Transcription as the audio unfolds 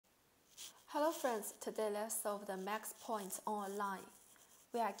Hello friends, today let's solve the max points on a line.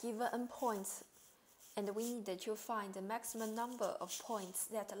 We are given n points and we need to find the maximum number of points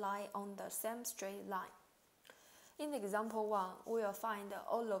that lie on the same straight line. In example 1, we will find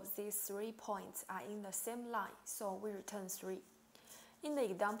all of these 3 points are in the same line, so we return 3. In the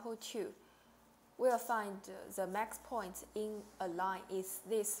example 2, we will find the max point in a line is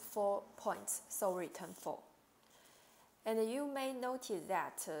these 4 points, so return 4. And you may notice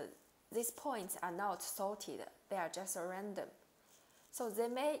that these points are not sorted, they are just random. So they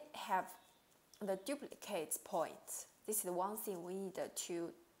may have the duplicate points. This is one thing we need to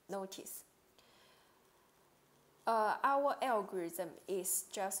notice. Our algorithm is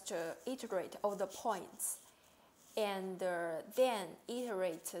just iterate all the points and then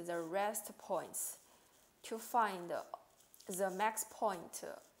iterate the rest points to find the max point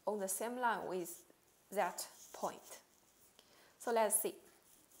on the same line with that point. So let's see.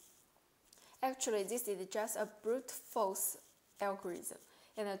 Actually, this is just a brute force algorithm,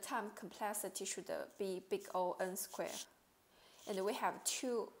 and the time complexity should be big O n squared. And we have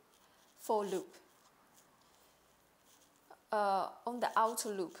 2 for loop. On the outer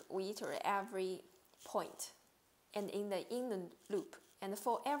loop, we iterate every point, and in the inner loop, and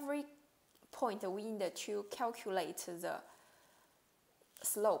for every point, we need to calculate the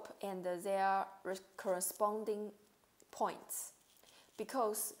slope and their corresponding points.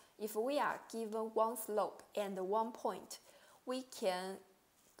 Because if we are given one slope and one point, we can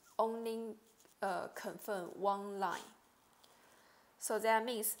only confirm one line. So that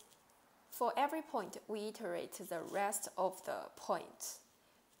means for every point, we iterate the rest of the points.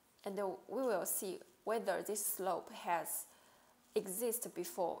 And we will see whether this slope has existed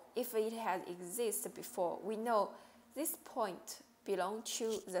before. If it has existed before, we know this point belongs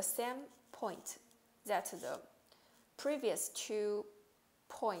to the same point that the previous 2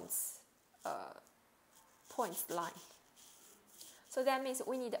 points line. So that means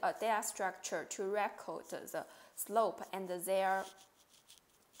we need a data structure to record the slope and their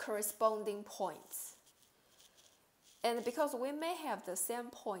corresponding points. And because we may have the same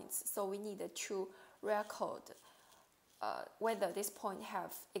points, so we need to record whether this point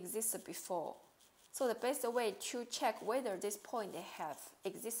have existed before. So the best way to check whether this point have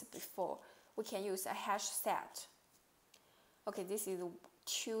existed before, we can use a hash set. Okay, this is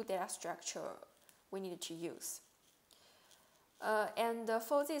 2 data structure we need to use. And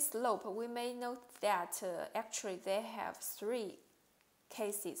for this slope, we may note that actually they have 3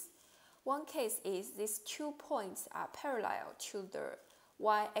 cases. One case is these 2 points are parallel to the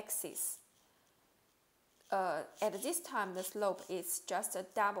y-axis. At this time, the slope is just a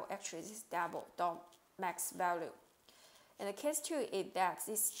double, actually this is double dot max value. And the case 2 is that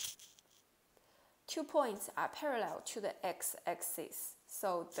these 2 points are parallel to the x-axis,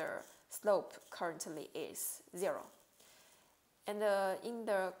 so the slope currently is 0. And in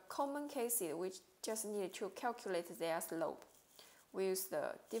the common cases, we just need to calculate their slope. We use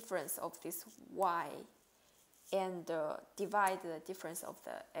the difference of this y and divide the difference of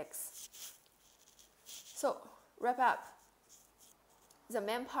the x. So, wrap up. The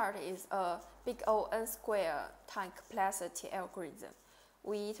main part is a big O n squared time complexity algorithm.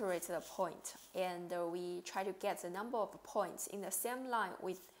 We iterate the point and we try to get the number of points in the same line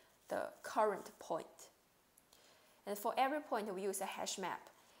with the current point. And for every point, we use a hash map.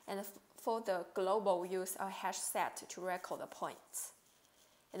 And for the global, we use a hash set to record the points.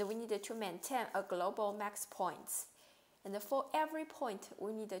 And we need to maintain a global max points. And for every point,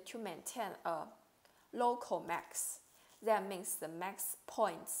 we need to maintain a local max. That means the max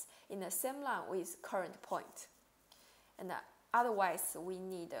points in the same line with current point. And otherwise, we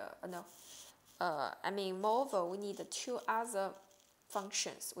need moreover, we need 2 other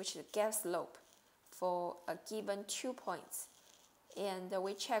functions, which is get slope for a given 2 points. And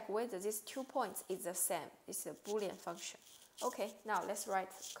we check whether these 2 points is the same. It's a Boolean function. Okay, now let's write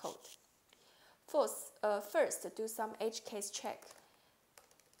code. First, do some edge case check.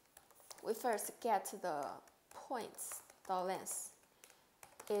 We first get the points dot length.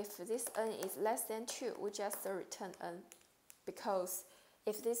 If this n is less than 2, we just return n, because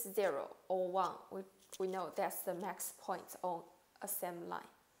if this is 0 or 1, we know that's the max points on a same line.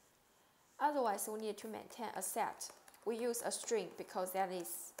 Otherwise, we need to maintain a set. We use a string because that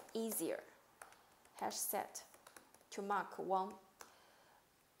is easier. Hash set to mark one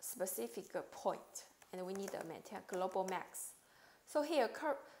specific point, and we need to maintain global max. So here,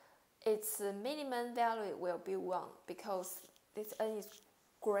 its minimum value will be 1 because this n is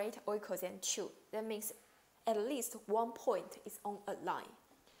greater or equal than 2. That means at least 1 point is on a line.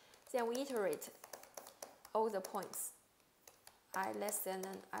 Then we iterate all the points, I less than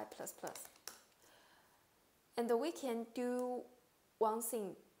n, I plus plus. And we can do one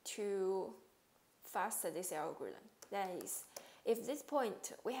thing to faster this algorithm. That is, if this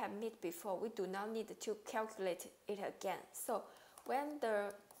point we have met before, we do not need to calculate it again. So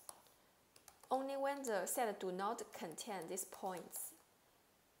only when the set do not contain these points,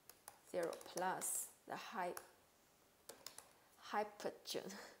 0 plus the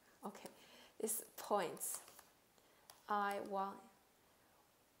hypergen, okay, these points I1,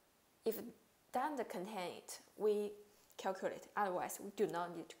 if it doesn't contain it, we calculate, otherwise we do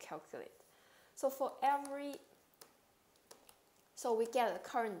not need to calculate. So for every, so we get a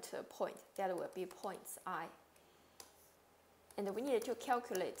current point, that will be points I, and we need to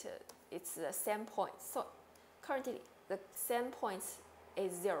calculate it's the same point. So currently the same points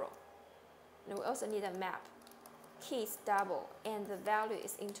is 0, and we also need a map. Key is double and the value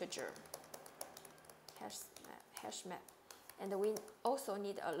is integer, hash map. And we also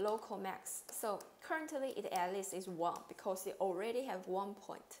need a local max. So currently it at least is 1 because it already have 1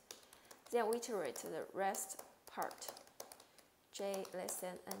 point. Then we iterate the rest part, j less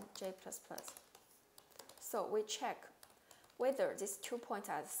than and j plus plus. So we check whether these 2 points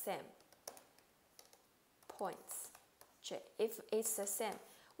are the same points, j. If it's the same,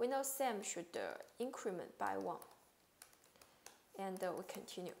 we know same should increment by 1. And we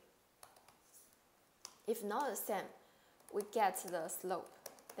continue. If not the same, we get the slope.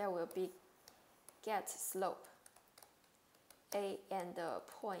 That will be get slope a and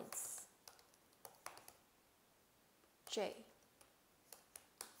points j.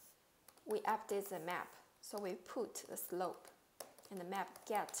 We update the map, so we put the slope and the map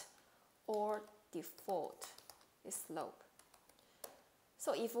get or default is slope.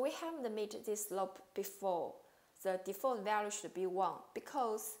 So if we haven't made this slope before, the default value should be 1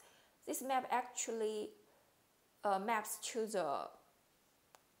 because this map actually maps to the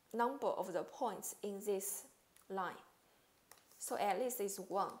number of the points in this line. So at least it's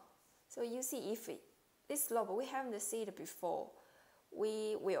 1. So you see, if this slope we haven't seen it before,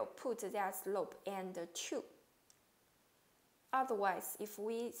 we will put that slope and 2. Otherwise, if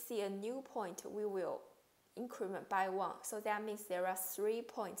we see a new point, we will increment by 1. So that means there are 3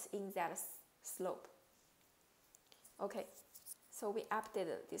 points in that slope. Okay, so we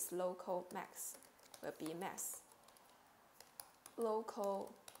updated this local max will be max.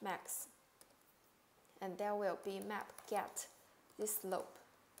 Local max. And there will be map get this slope.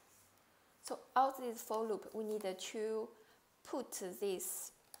 So out of this for loop, we need to put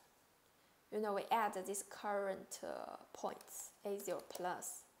this, we add this current points, A0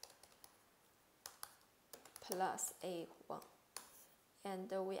 plus A1.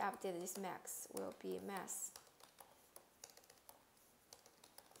 And we update this max will be max.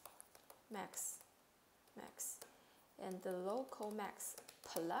 And the local max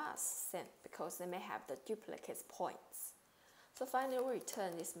plus same because they may have the duplicate points. So finally we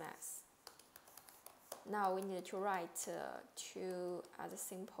return this max. Now we need to write 2 as a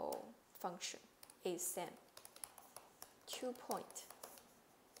simple function is same 2 point.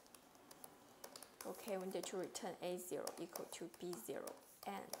 Okay, we need to return A0 equal to B0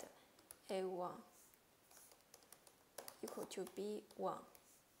 and A1 equal to B1.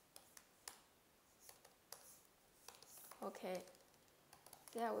 Okay,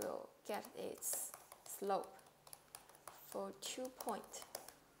 that will get its slope for 2 points.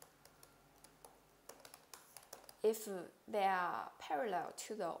 If they are parallel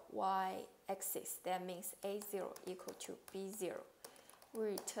to the y-axis, that means A0 equal to B0. We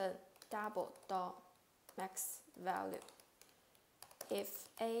return double dot max value. If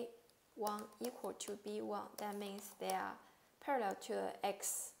A1 equal to B1, that means they are parallel to the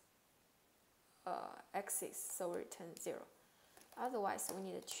x axis, so we return 0. Otherwise, we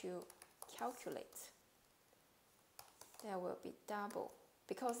need to calculate. There will be double.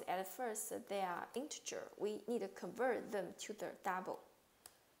 Because at first they are integer, we need to convert them to the double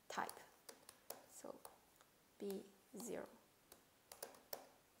type. So B0.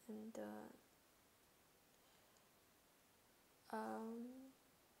 And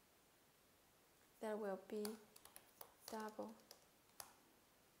there will be double.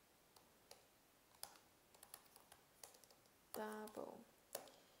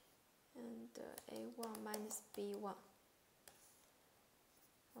 And A1 minus B1.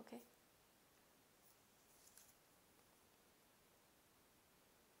 Okay.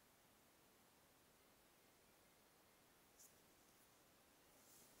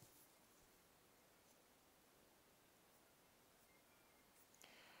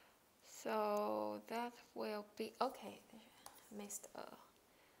 So that will be okay. Missed a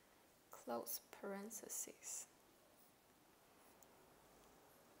close parenthesis.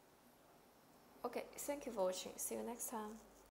 Okay, thank you for watching. See you next time.